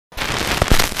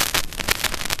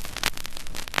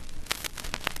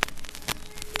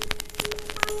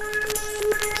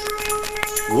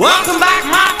Welcome back,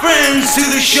 my friends, to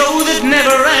the show that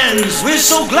never ends. We're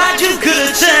so glad you could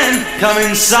attend. Come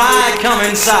inside, come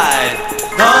inside.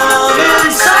 Come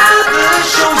inside, the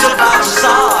show's about to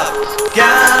start.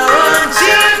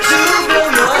 Guaranteed to blow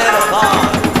your head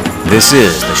apart. This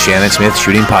is the Shannon Smith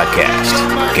Shooting Podcast.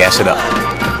 Gas it up.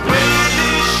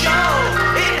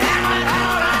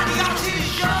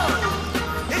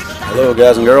 Hello,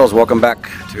 guys and girls. Welcome back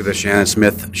to the Shannon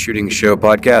Smith Shooting Show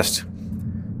Podcast.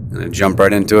 I'm going to jump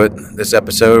right into it. This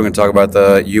episode, we're going to talk about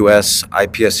the U.S.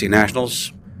 IPSC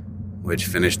Nationals, which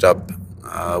finished up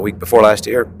a week before last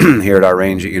year here at our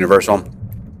range at Universal.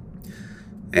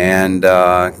 And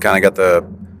kind of got the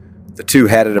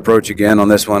two-hatted approach again on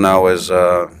this one. I was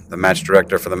the match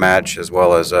director for the match as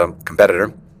well as a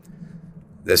competitor.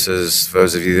 This is, for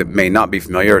those of you that may not be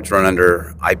familiar, it's run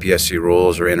under IPSC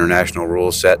rules or international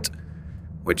rules set,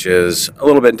 which is a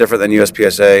little bit different than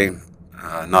USPSA.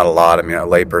 Not a lot. I mean, a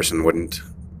layperson wouldn't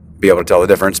be able to tell the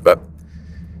difference, but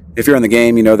if you're in the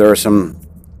game, you know there's some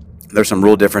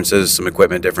rule differences, some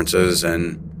equipment differences,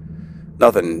 and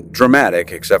nothing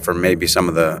dramatic except for maybe some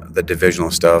of the divisional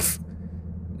stuff.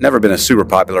 Never been a super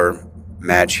popular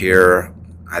match here,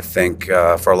 I think,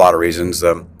 for a lot of reasons.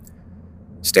 The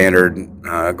standard,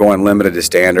 going limited to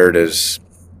standard is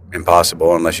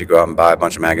impossible unless you go out and buy a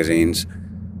bunch of magazines.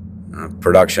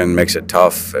 Production makes it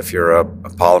tough if you're a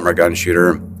polymer gun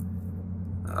shooter.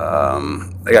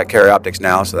 They got carry optics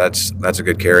now, so that's a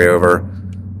good carryover.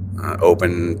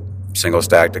 Open, single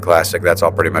stack to classic, that's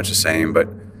all pretty much the same, but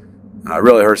it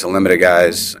really hurts the limited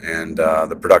guys and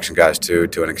the production guys too,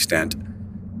 to an extent.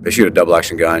 If you shoot a double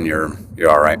action gun, you're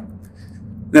all right.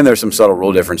 Then there's some subtle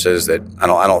rule differences that I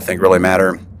don't think really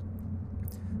matter.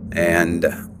 And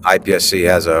IPSC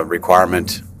has a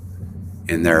requirement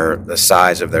in the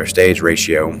size of their stage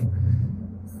ratio.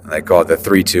 They call it the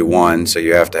 3-2-1, so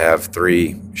you have to have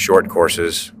 3 short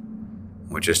courses,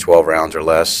 which is 12 rounds or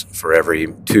less, for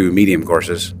every 2 medium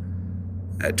courses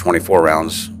at 24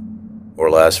 rounds or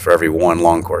less for every 1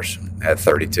 long course at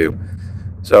 32.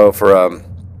 So for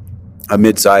a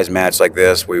mid-sized match like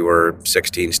this, we were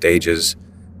 16 stages.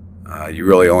 You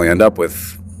really only end up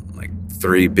with like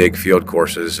 3 big field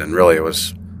courses, and really it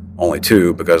was only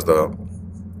 2 because the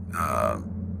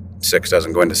 6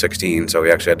 doesn't go into 16, so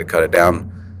we actually had to cut it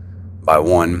down by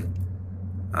 1.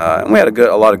 And we had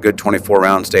a lot of good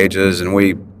 24-round stages, and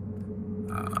we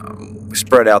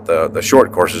spread out the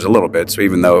short courses a little bit. So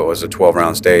even though it was a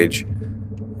 12-round stage,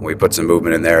 we put some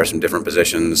movement in there, some different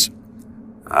positions.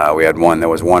 We had one that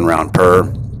was 1 round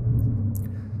per.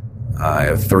 I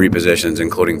have 3 positions,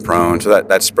 including prone, so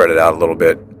that spread it out a little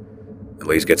bit, at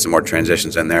least get some more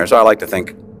transitions in there. So I like to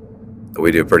think that we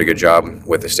do a pretty good job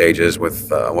with the stages,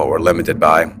 with what we're limited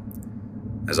by.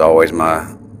 As always,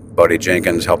 my buddy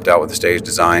Jenkins helped out with the stage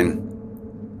design,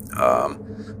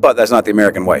 but that's not the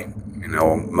American way. You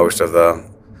know, most of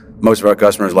our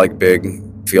customers like big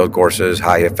field courses,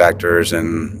 high hit factors,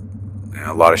 and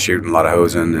a lot of shooting, a lot of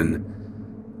hosing,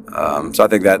 and so I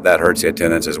think that hurts the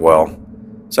attendance as well.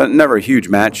 So never a huge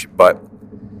match, but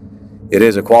it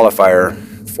is a qualifier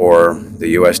for the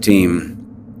U.S.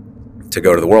 team to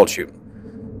go to the World Shoot.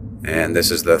 And this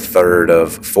is the 3rd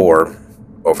of 4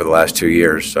 over the last 2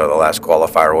 years. So the last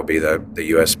qualifier will be the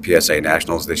USPSA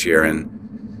Nationals this year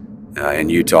in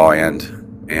Utah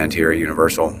and here at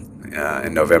Universal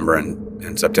in November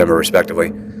and September,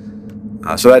 respectively.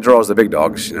 So that draws the big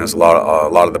dogs. You know, there's a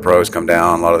lot of the pros come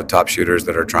down, a lot of the top shooters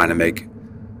that are trying to make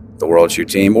the World Shoot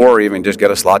team, or even just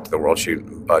get a slot to the World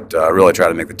Shoot, but really try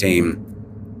to make the team.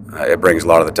 It brings a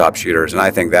lot of the top shooters, and I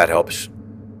think that helps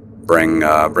bring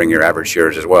your average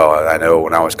shooters as well. I know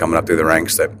when I was coming up through the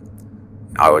ranks that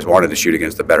I always wanted to shoot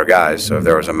against the better guys. So if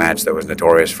there was a match that was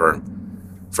notorious for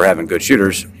having good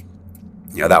shooters,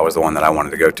 you know, that was the one that I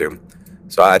wanted to go to.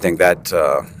 So I think that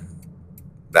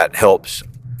helps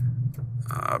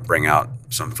bring out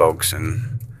some folks,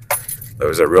 and it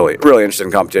was a really really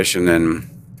interesting competition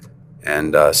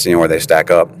and seeing where they stack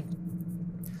up.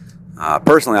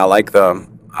 Personally, I like the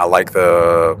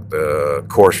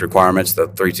course requirements. The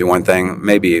 3-2-1 thing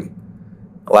maybe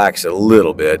lacks a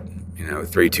little bit, you know,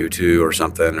 3-2-2 or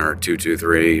something, or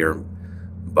 2-2-3,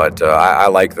 but I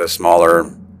like the smaller,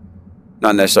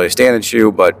 not necessarily stand and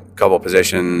shoot, but a couple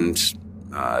positions.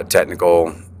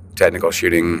 Technical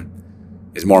shooting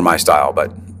is more my style,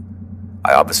 but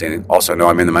I obviously also know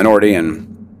I'm in the minority, and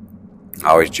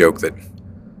I always joke that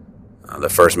the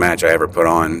first big match I ever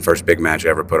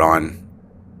put on,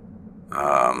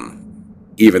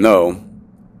 even though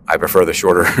I prefer the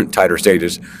shorter, tighter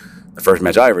stages, the first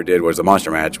match I ever did was the monster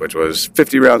match, which was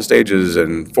 50-round stages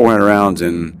and 400 rounds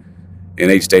in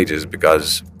 8 stages,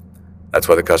 because that's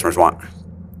what the customers want.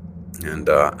 and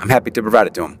I'm happy to provide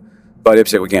it to him. But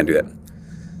IPSC, we can't do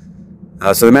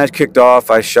that. So the match kicked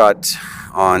off. I shot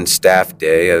on staff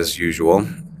day as usual,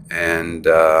 and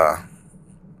it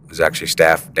was actually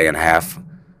staff day and a half.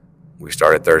 We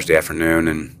started Thursday afternoon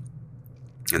and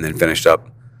then finished up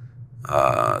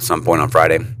some point on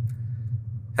Friday.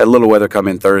 Had a little weather come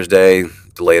in Thursday,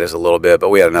 delayed us a little bit, but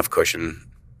we had enough cushion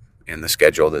in the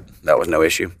schedule that was no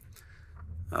issue.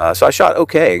 So I shot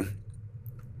okay.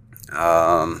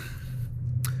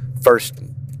 First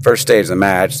stage of the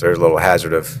match, there's a little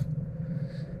hazard of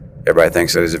everybody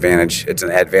thinks it's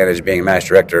an advantage being match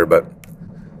director, but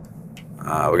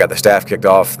we got the staff kicked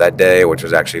off that day, which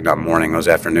was actually not morning, it was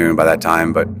afternoon by that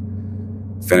time, but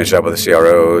finished up with the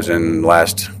CROs and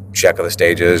last check of the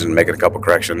stages and making a couple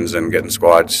corrections and getting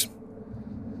squads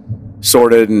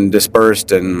sorted and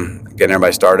dispersed and getting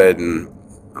everybody started. And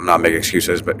I'm not making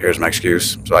excuses, but here's my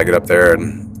excuse. So I get up there,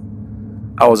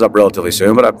 and I was up relatively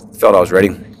soon, but I felt I was ready.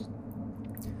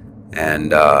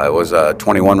 And it was a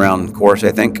 21-round course,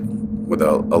 I think, with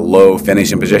a low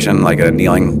finishing position, like a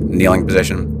kneeling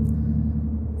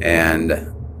position. And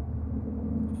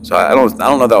so I don't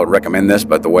know that I would recommend this,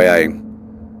 but the way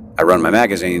I run my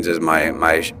magazines is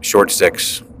my short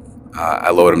sticks,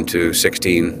 I load them to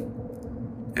 16,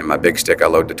 and my big stick I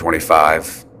load to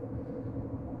 25.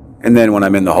 And then when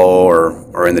I'm in the hole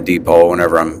or in the deep hole,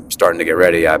 whenever I'm starting to get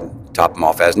ready, I top them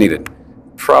off as needed.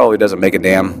 Probably doesn't make a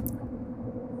damn,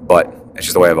 but it's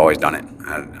just the way I've always done it.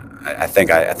 I think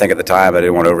at the time I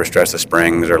didn't want to overstress the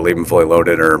springs or leave them fully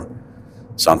loaded or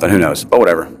something. Who knows? But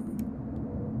whatever.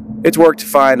 It's worked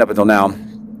fine up until now.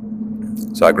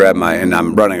 So I grabbed and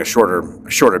I'm running a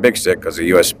shorter big stick because the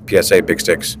USPSA big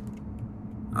sticks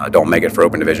don't make it for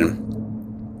open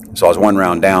division. So I was one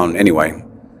round down anyway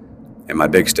in my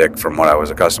big stick from what I was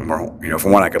accustomed to,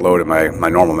 from what I could load in my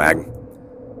normal mag.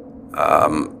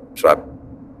 So I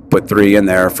put 3 in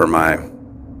there for my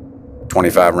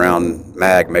 25-round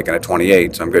mag, making it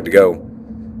 28, so I'm good to go.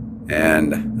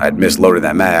 And I'd misloaded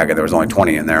that mag, and there was only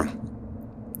 20 in there.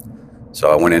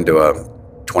 So I went into a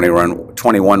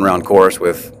 21-round course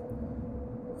with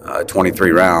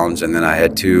 23 rounds, and then I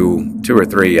had two or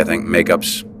three, I think,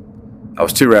 makeups. I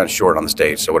was 2 rounds short on the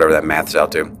stage, so whatever that maths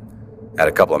out to. Had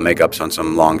a couple of makeups on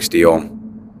some long steel.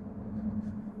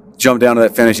 Jumped down to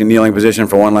that finishing kneeling position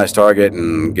for one last target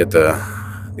and get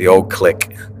the old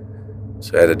click.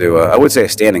 So I had to do I would say a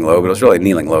standing load, but it was really a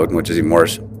kneeling load, which is even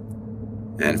worse.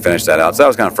 And finish that out. So that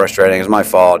was kind of frustrating. It was my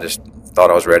fault. Just thought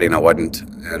I was ready and I wasn't.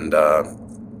 And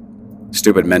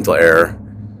stupid mental error.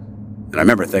 And I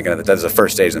remember thinking that was the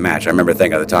first stage of the match. I remember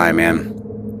thinking at the time,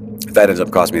 man, if that ends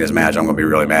up costing me this match, I'm going to be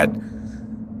really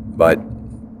mad. But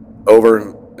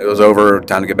it was over.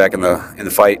 Time to get back in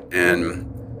the fight, and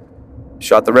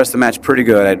shot the rest of the match pretty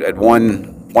good. I had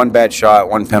one bad shot,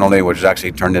 1 penalty, which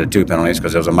actually turned into 2 penalties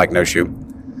because it was a Mike no shoot,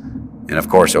 and of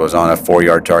course it was on a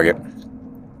 4-yard target.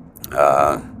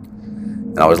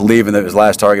 And I was leaving his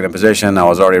last target in position. I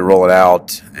was already rolling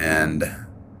out, and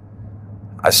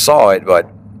I saw it, but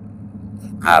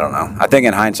I don't know. I think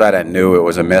in hindsight I knew it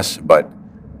was a miss, but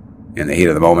in the heat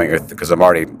of the moment, because I'm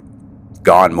already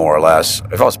gone more or less.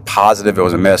 If I was positive it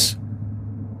was a miss,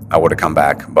 I would have come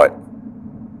back, but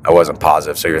I wasn't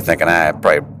positive. So you're thinking,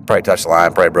 probably touched the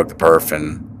line, probably broke the perf,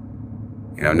 and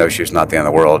no shoot's not the end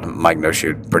of the world. Mike no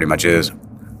shoot pretty much is,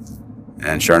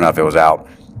 and sure enough, it was out.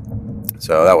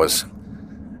 So that was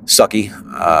sucky.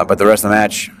 But the rest of the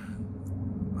match,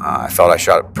 I felt I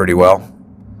shot it pretty well.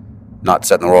 Not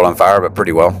setting the world on fire, but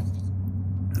pretty well.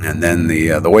 And then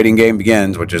the waiting game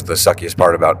begins, which is the suckiest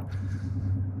part about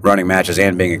running matches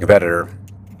and being a competitor,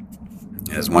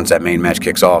 is once that main match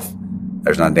kicks off,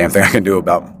 there's not a damn thing I can do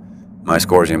about my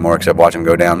scores anymore except watch them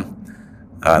go down.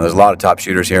 There's a lot of top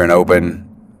shooters here in open,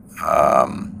 a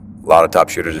lot of top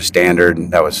shooters in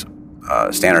standard. That was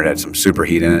standard had some super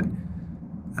heat in it.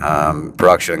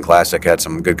 Production and classic had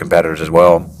some good competitors as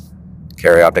well.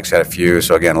 Carry optics had a few.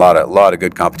 So again, a lot of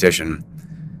good competition,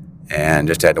 and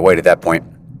just had to wait at that point.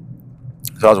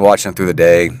 So I was watching through the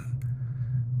day,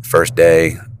 first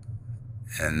day,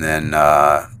 and then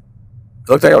it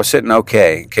looked like I was sitting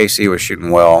okay. KC was shooting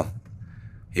well.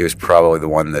 He was probably the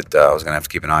one that I was going to have to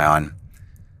keep an eye on.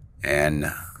 And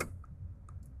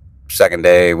second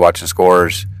day, watching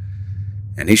scores,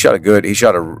 and he shot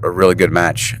a really good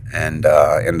match, and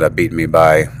ended up beating me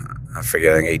by, I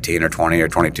forget, I think 18 or 20 or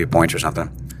 22 points or something.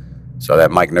 So that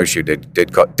Mike no shoot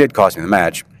did cost me the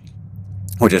match,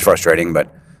 which is frustrating,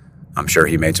 but I'm sure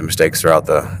he made some mistakes throughout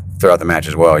the match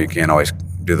as well. You can't always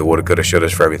do the woulda, coulda,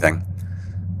 shouldas for everything.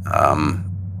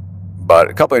 But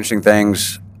a couple interesting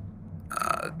things.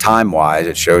 Time-wise,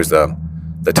 it shows the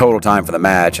total time for the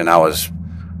match, and I was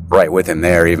right with him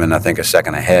there, even I think a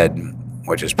second ahead,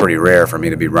 which is pretty rare for me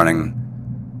to be running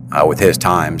with his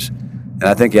times. And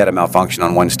I think he had a malfunction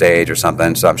on one stage or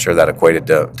something, so I'm sure that equated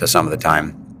to some of the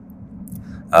time.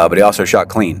 But he also shot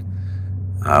clean,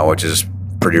 which is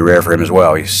pretty rare for him as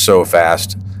well. He's so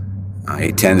fast.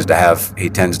 He tends to have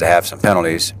some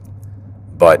penalties,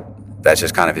 but that's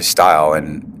just kind of his style,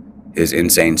 and his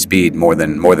insane speed more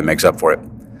than makes up for it.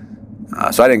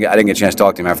 So I didn't get a chance to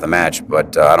talk to him after the match,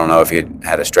 but I don't know if he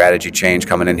had a strategy change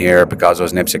coming in here because it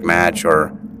was an IPSC match,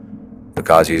 or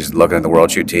because he's looking at the World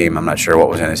Shoot team. I'm not sure what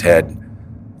was in his head,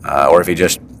 or if he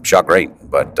just shot great.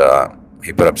 But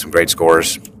he put up some great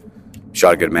scores,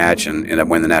 shot a good match, and ended up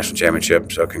winning the national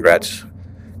championship. So congrats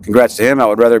to him. I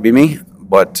would rather it be me,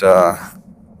 but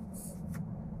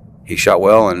he shot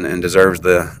well and deserves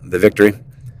the victory.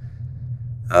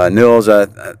 Nils,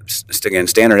 again,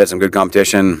 Standard had some good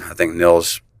competition. I think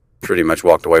Nils pretty much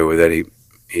walked away with it.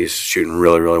 He's shooting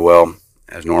really, really well,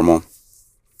 as normal.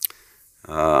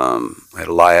 Had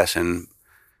Elias in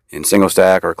single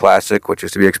stack or classic, which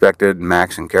is to be expected.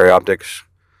 Max in carry optics,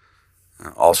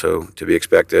 also to be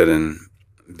expected. And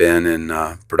Ben in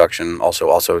production,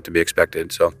 also to be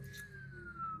expected. So,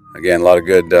 again, a lot of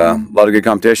good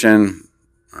competition.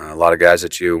 A lot of guys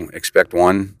that you expect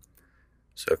won.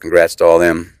 So congrats to all of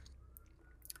them.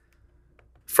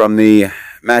 From the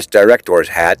match director's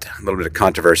hat, a little bit of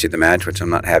controversy at the match, which I'm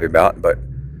not happy about, but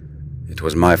it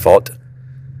was my fault.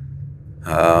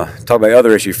 Talk about the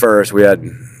other issue first. We had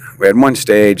one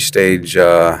stage, I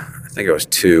think it was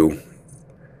two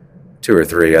or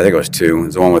three. I think it was two. It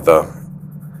was the one with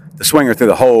the swinger through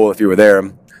the hole, if you were there.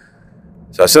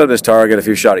 So I set up this target. If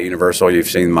you shot at Universal, you've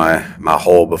seen my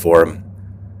hole before.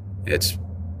 It's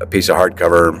a piece of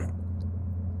hardcover,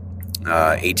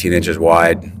 18 inches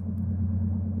wide,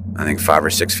 I think 5 or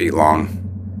 6 feet long,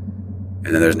 and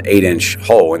then there's an 8-inch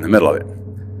hole in the middle of it.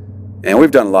 And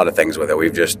we've done a lot of things with it.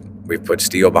 We've put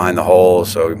steel behind the hole,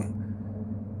 so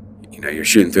you're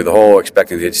shooting through the hole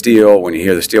expecting to hit steel. When you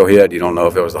hear the steel hit, you don't know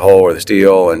if it was the hole or the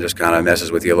steel, and just kind of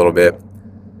messes with you a little bit.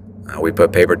 We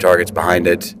put paper targets behind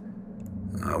it.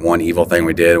 One evil thing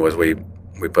we did was we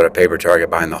put a paper target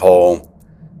behind the hole,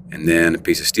 and then a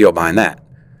piece of steel behind that.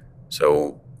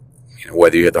 So,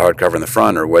 whether you hit the hardcover in the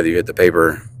front or whether you hit the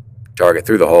paper target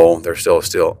through the hole, there's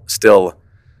still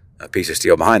a piece of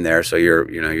steel behind there. So you're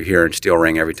hearing steel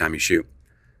ring every time you shoot.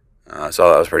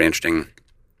 So that was pretty interesting.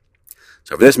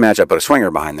 So for this match, I put a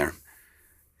swinger behind there,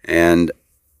 and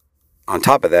on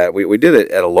top of that, we did it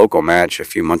at a local match a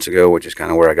few months ago, which is kind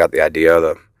of where I got the idea.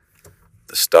 The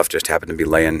stuff just happened to be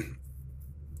laying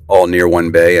all near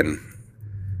one bay and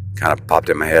kind of popped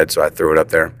in my head, so I threw it up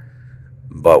there.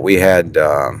 But we had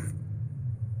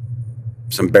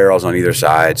some barrels on either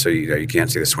side, so you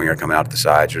can't see the swinger coming out the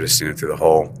sides. You're just seeing it through the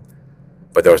hole.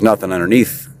 But there was nothing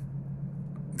underneath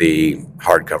the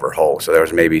hardcover hole, so there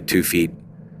was maybe 2 feet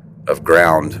of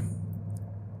ground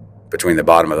between the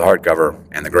bottom of the hardcover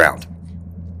and the ground.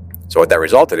 So what that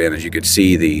resulted in is you could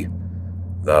see the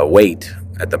weight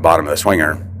at the bottom of the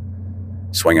swinger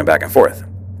swinging back and forth.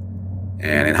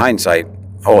 And in hindsight,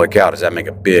 holy cow, does that make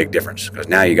a big difference? Because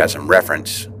now you got some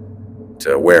reference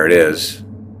to where it is,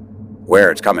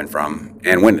 where it's coming from,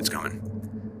 and when it's coming.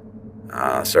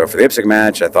 So for the IPSC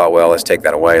match, I thought, well, let's take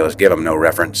that away. Let's give them no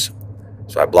reference.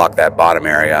 So I blocked that bottom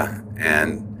area,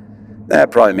 and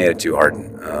that probably made it too hard.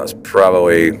 It was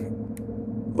probably a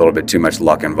little bit too much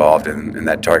luck involved in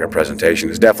that target presentation.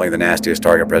 It's definitely the nastiest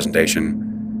target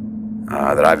presentation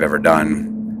that I've ever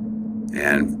done,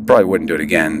 and probably wouldn't do it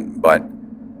again. But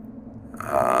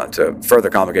to further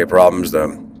complicate problems,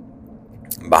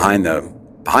 behind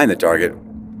the target,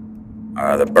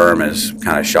 the berm is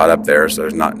kind of shot up there, so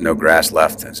there's no grass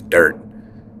left. It's dirt,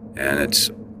 and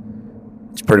it's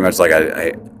pretty much like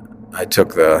I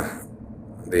took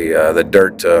the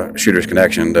dirt to Shooter's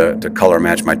Connection to color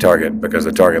match my target, because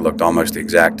the target looked almost the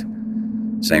exact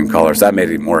same color. So that made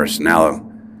it even worse. Now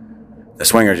the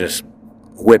swinger's just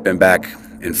whipping back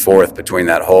and forth between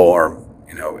that hole, or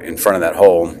in front of that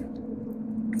hole,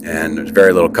 and there's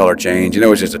very little color change. It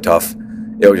was just a tough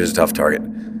target.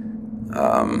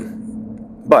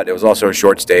 But it was also a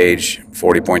short stage,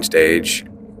 40-point stage.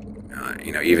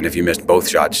 Even if you missed both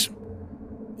shots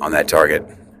on that target,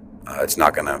 you're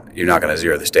not gonna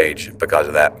zero the stage because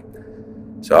of that.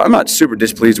 So I'm not super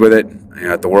displeased with it.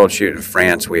 At the World Shoot in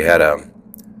France, we had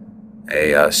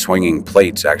a swinging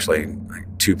plates, actually, like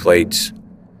 2 plates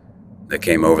that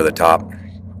came over the top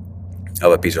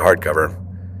of a piece of hardcover.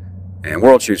 And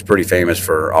World Shoot's pretty famous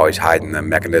for always hiding the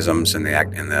mechanisms and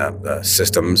the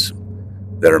systems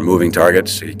that are moving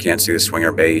targets. So you can't see the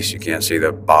swinger base, you can't see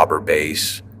the bobber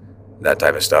base, that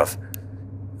type of stuff.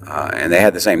 and they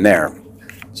had the same there.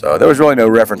 So there was really no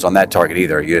reference on that target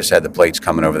either. You just had the plates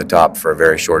coming over the top for a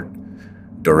very short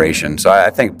duration. So I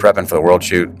think prepping for the World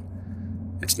Shoot,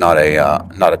 it's not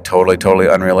a totally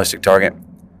unrealistic target,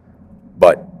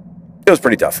 but it was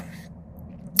pretty tough.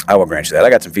 I will grant you that. I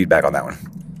got some feedback on that one.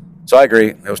 So I agree.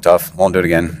 It was tough. Won't do it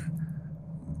again.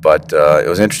 But it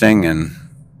was interesting and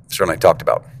certainly talked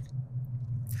about.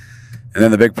 And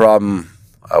then the big problem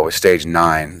was stage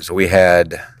 9. So we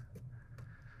had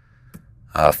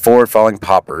forward falling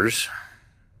poppers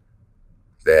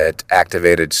that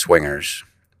activated swingers,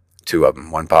 2 of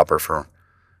them, 1 popper for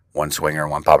one swinger,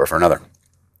 1 popper for another.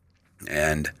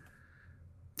 And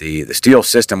the steel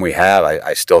system we have,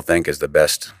 I still think is the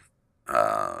best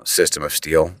system of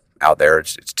steel out there.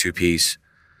 It's 2-piece.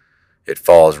 It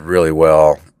falls really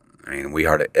well. I mean, we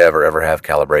hardly ever have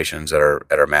calibrations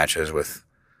at our matches with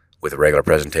regular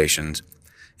presentations.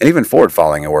 And even forward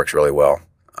falling, it works really well.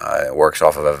 It works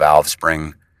off of a valve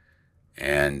spring,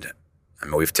 and I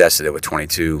mean, we've tested it with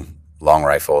 22 long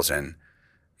rifles, and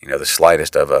the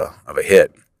slightest of a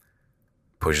hit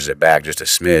pushes it back just a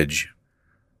smidge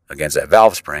against that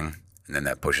valve spring, and then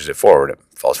that pushes it forward. It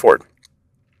falls forward.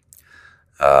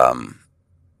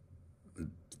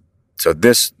 So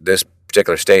this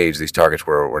particular stage, these targets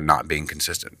were not being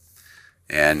consistent,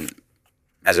 and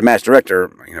as a match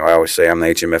director, I always say I'm the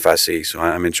HMFIC, so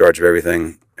I'm in charge of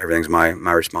everything. Everything's my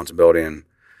responsibility and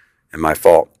my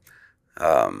fault.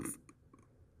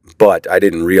 But I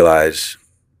didn't realize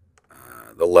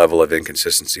the level of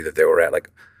inconsistency that they were at.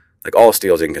 Like all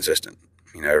steel is inconsistent.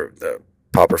 The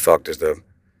popper fucked is the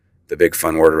big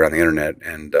fun word around the internet,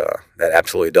 and that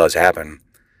absolutely does happen.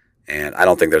 And I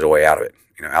don't think there's a way out of it.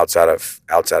 Outside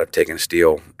of taking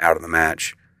steel out of the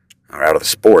match or out of the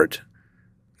sport,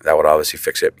 that would obviously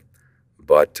fix it.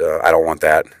 But I don't want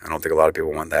that. I don't think a lot of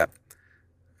people want that.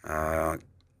 The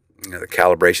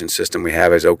calibration system we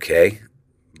have is okay,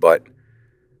 but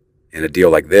in a deal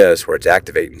like this where it's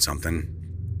activating something,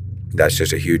 that's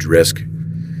just a huge risk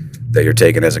that you're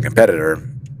taking as a competitor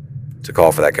to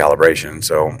call for that calibration.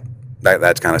 So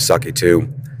that's kind of sucky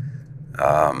too.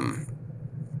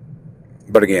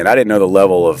 But again, I didn't know the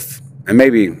level of, and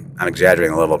maybe I'm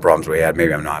exaggerating the level of problems we had,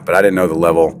 maybe I'm not, but I didn't know the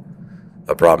level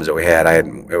of problems that we had.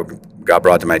 It got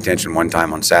brought to my attention one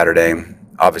time on Saturday.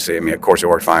 Obviously, of course it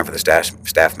worked fine for the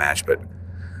staff match, but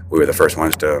we were the first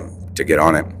ones to get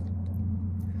on it.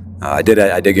 I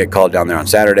did get called down there on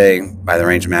Saturday by the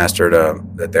range master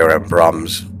that they were having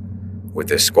problems with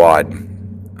this squad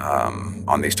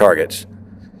on these targets.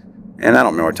 And I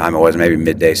don't remember what time it was, maybe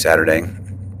midday Saturday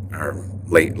or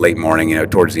late morning,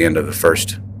 towards the end of the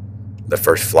first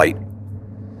flight.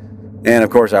 And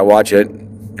of course I watch it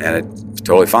and it's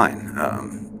totally fine.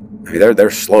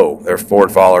 They're slow. They're forward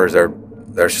fallers.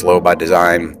 They're slow by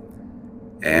design,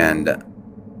 and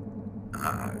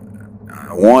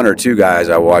 1 or 2 guys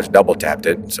I watched double tapped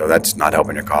it, so that's not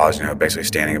helping your cause. Basically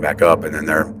standing it back up, and then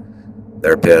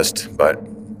they're pissed, but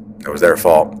it was their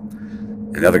fault.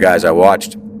 And the other guys I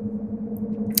watched,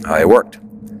 it worked.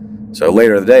 So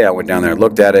later in the day, I went down there and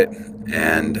looked at it,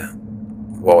 and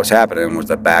what was happening was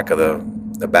the back of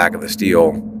the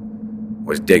steel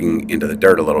was digging into the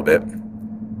dirt a little bit,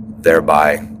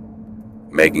 thereby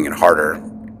making it harder,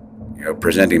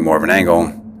 presenting more of an angle,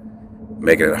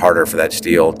 making it harder for that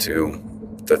steel to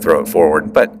throw it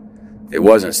forward. But it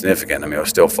wasn't significant. It was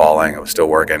still falling. It was still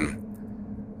working.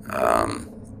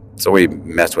 So we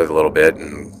messed with it a little bit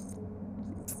and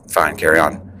fine, carry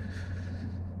on.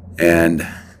 And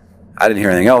I didn't hear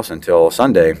anything else until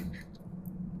Sunday,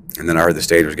 and then I heard the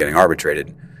stage was getting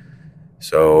arbitrated.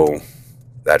 So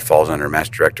that falls under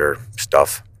match director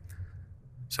stuff.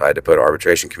 So I had to put an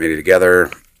arbitration committee together,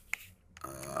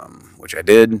 which I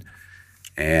did,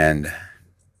 and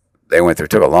they went through. It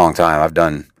took a long time. I've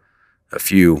done a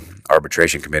few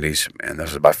arbitration committees, and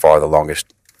this is by far the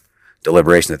longest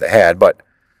deliberation that they had, but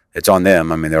it's on them.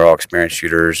 They're all experienced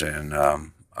shooters and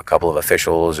a couple of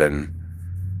officials, and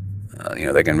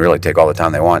they can really take all the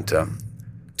time they want to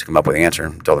come up with the answer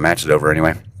until the match is over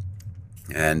anyway.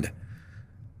 And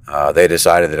they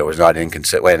decided that it was not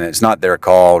inconsistent, and it's not their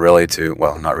call really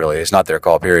not really, it's not their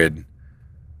call, period,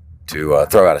 to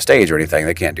throw out a stage or anything.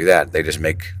 They can't do that. They just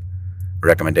make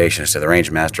recommendations to the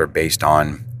range master based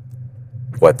on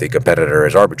what the competitor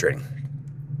is arbitrating.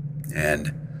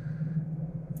 And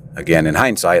again, in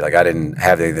hindsight, I didn't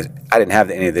have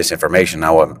any of this information.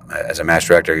 Now, as a match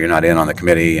director, you're not in on the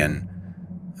committee, and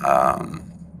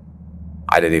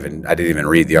I didn't even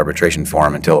read the arbitration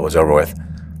form until it was over with.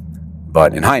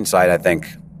 But in hindsight, I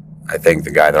think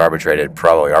the guy that arbitrated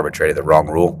probably arbitrated the wrong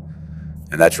rule,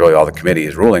 and that's really all the committee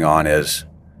is ruling on is,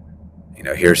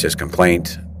 here's his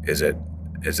complaint. Is it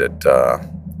I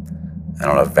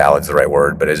don't know if valid's the right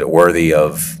word, but is it worthy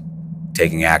of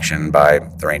taking action by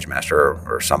the range master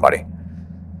or somebody?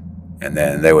 And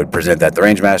then they would present that to the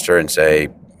range master and say,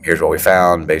 here's what we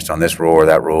found based on this rule or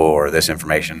that rule or this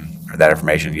information or that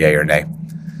information, yay or nay.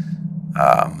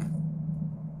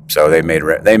 So they made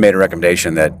a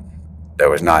recommendation that there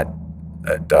was not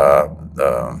that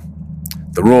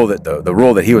the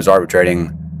rule that he was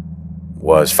arbitrating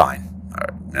was fine.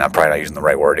 And I'm probably not using the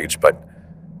right wordage, but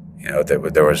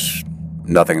there was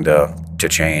nothing to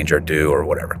change or do or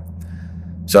whatever.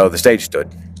 So the stage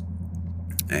stood,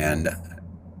 and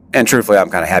truthfully, I'm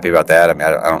kind of happy about that. I mean,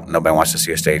 I don't. Nobody wants to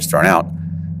see a stage thrown out,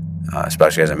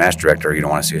 especially as a match director. You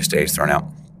don't want to see a stage thrown out.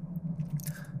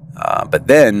 But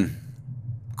then,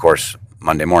 of course,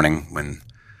 Monday morning when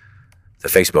the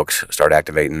Facebooks started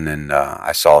activating, and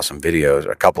I saw some videos,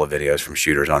 a couple of videos from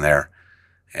shooters on there,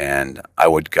 and I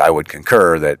would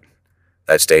concur that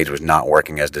stage was not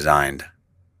working as designed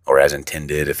or as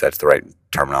intended, if that's the right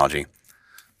terminology,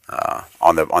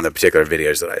 on the particular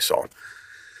videos that I saw.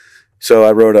 So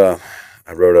I wrote a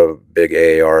big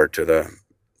AAR to the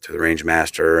range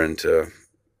master and to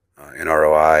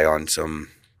NROI on some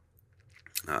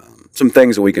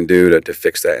things that we can do to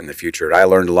fix that in the future. I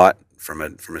learned a lot from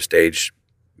a stage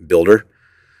builder.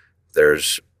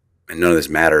 And none of this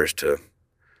matters to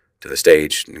the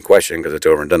stage in question because it's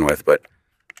over and done with, but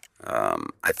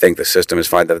I think the system is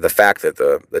fine. The fact that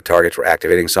the targets were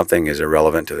activating something is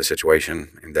irrelevant to the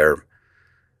situation, and they're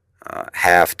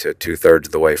half to 2/3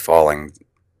 of the way falling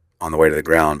on the way to the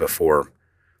ground before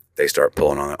they start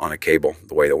pulling on a cable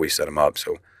the way that we set them up.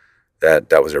 So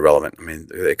that was irrelevant. I mean,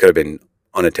 they could have been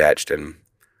unattached and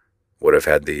would have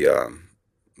had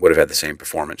the same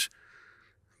performance.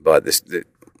 But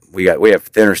we have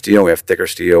thinner steel, we have thicker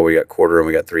steel, we got quarter and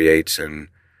we got 3/8, and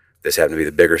this happened to be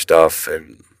the bigger stuff,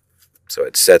 and so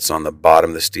it sets on the bottom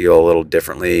of the steel a little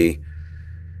differently,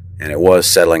 and it was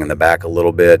settling in the back a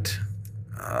little bit.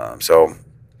 So a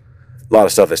lot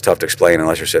of stuff that's tough to explain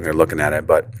unless you're sitting there looking at it.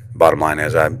 But bottom line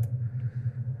is, I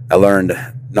learned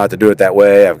not to do it that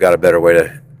way. I've got a better way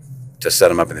to set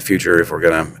them up in the future if we're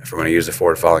gonna use the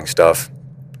forward falling stuff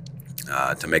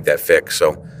to make that fix.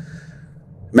 So,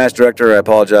 match director, I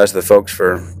apologize to the folks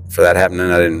for that happening.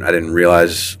 I didn't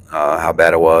realize how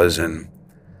bad it was, and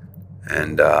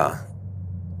I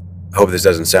hope this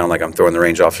doesn't sound like I'm throwing the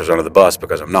range officers under the bus,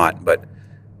 because I'm not. But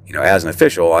as an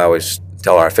official, I always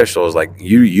tell our officials, like,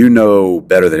 you know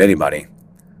better than anybody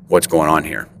what's going on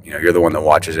here. You're the one that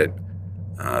watches it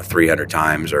 300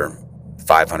 times or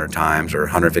 500 times or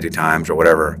 150 times or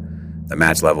whatever the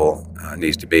match level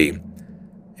needs to be.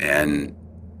 And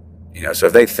so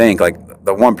if they think, like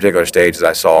the one particular stage that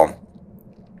I saw,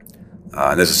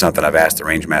 and this is something I've asked the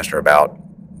range master about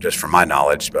just from my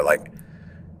knowledge, but like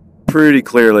pretty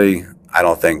clearly, I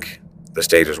don't think the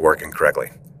stage was working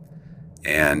correctly.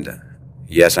 And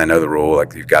yes, I know the rule,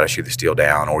 like you've got to shoot the steel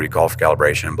down or you call for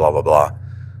calibration, blah, blah, blah.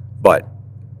 But,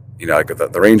 like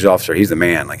the range officer, he's the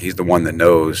man. Like he's the one that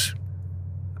knows,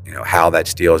 how that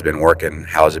steel has been working,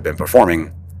 how has it been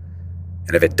performing.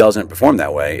 And if it doesn't perform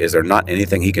that way, is there not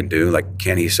anything he can do? Like,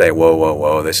 can he say,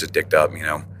 whoa, this is dicked up,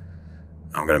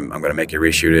 I'm gonna make you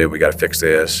reshoot it, we got to fix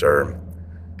this or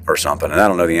something. And I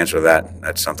don't know the answer to that.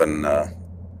 That's something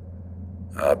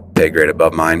pay grade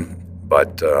above mine.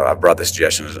 But I brought the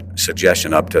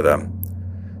suggestion up to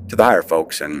the higher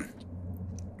folks, and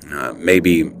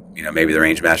maybe the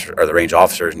range master or the range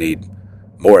officers need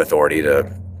more authority to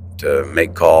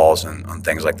make calls on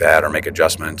things like that, or make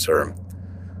adjustments or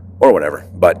whatever.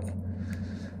 But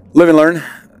live and learn.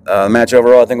 The match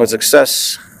overall, I think, was a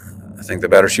success. I think the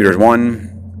better shooters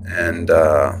won, and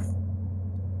I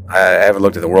haven't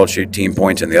looked at the World Shoot team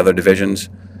points in the other divisions.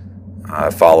 I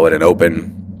follow it in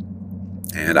open,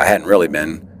 and I hadn't really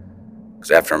been,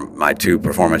 because after my two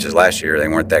performances last year, they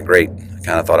weren't that great. I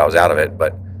kind of thought I was out of it,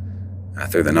 but I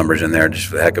threw the numbers in there just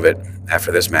for the heck of it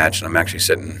after this match, and I'm actually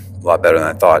sitting a lot better than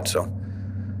I thought. So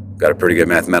got a pretty good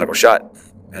mathematical shot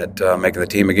at making the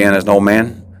team again as an old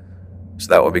man. So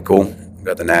that would be cool. We've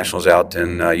got the Nationals out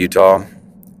in Utah.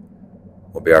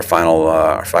 Will be our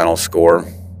final score,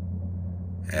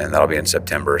 and that'll be in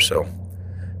September. So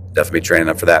definitely be training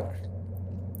up for that.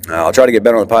 I'll try to get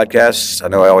better on the podcast. I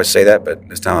know I always say that, but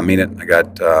this time I mean it.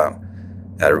 I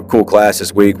had a cool class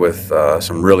this week with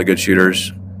some really good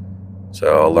shooters,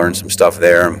 so I'll learn some stuff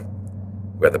there.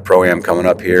 We have the Pro-Am coming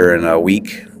up here in a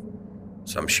week,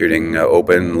 so I'm shooting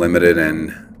open, limited,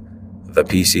 and the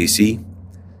PCC.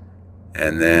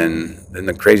 And then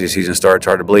the crazy season starts.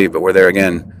 Hard to believe, but we're there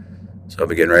again. So I'll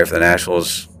be getting ready for the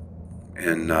Nationals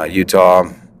in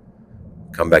Utah,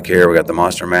 come back here. We got the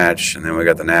Monster Match, and then we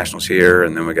got the Nationals here,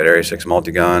 and then we got Area 6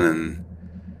 Multi-Gun and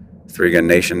 3-Gun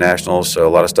Nation Nationals. So a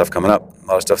lot of stuff coming up, a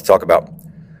lot of stuff to talk about.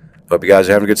 Hope you guys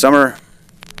are having a good summer.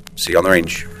 See you on the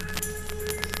range.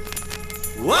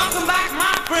 Welcome back,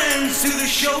 my friends, to the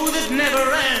show that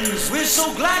never ends. We're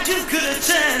so glad you could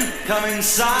attend. Come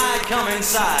inside, come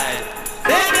inside.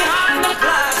 There behind the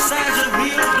glass stands a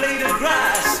real blade of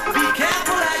grass. Be careful.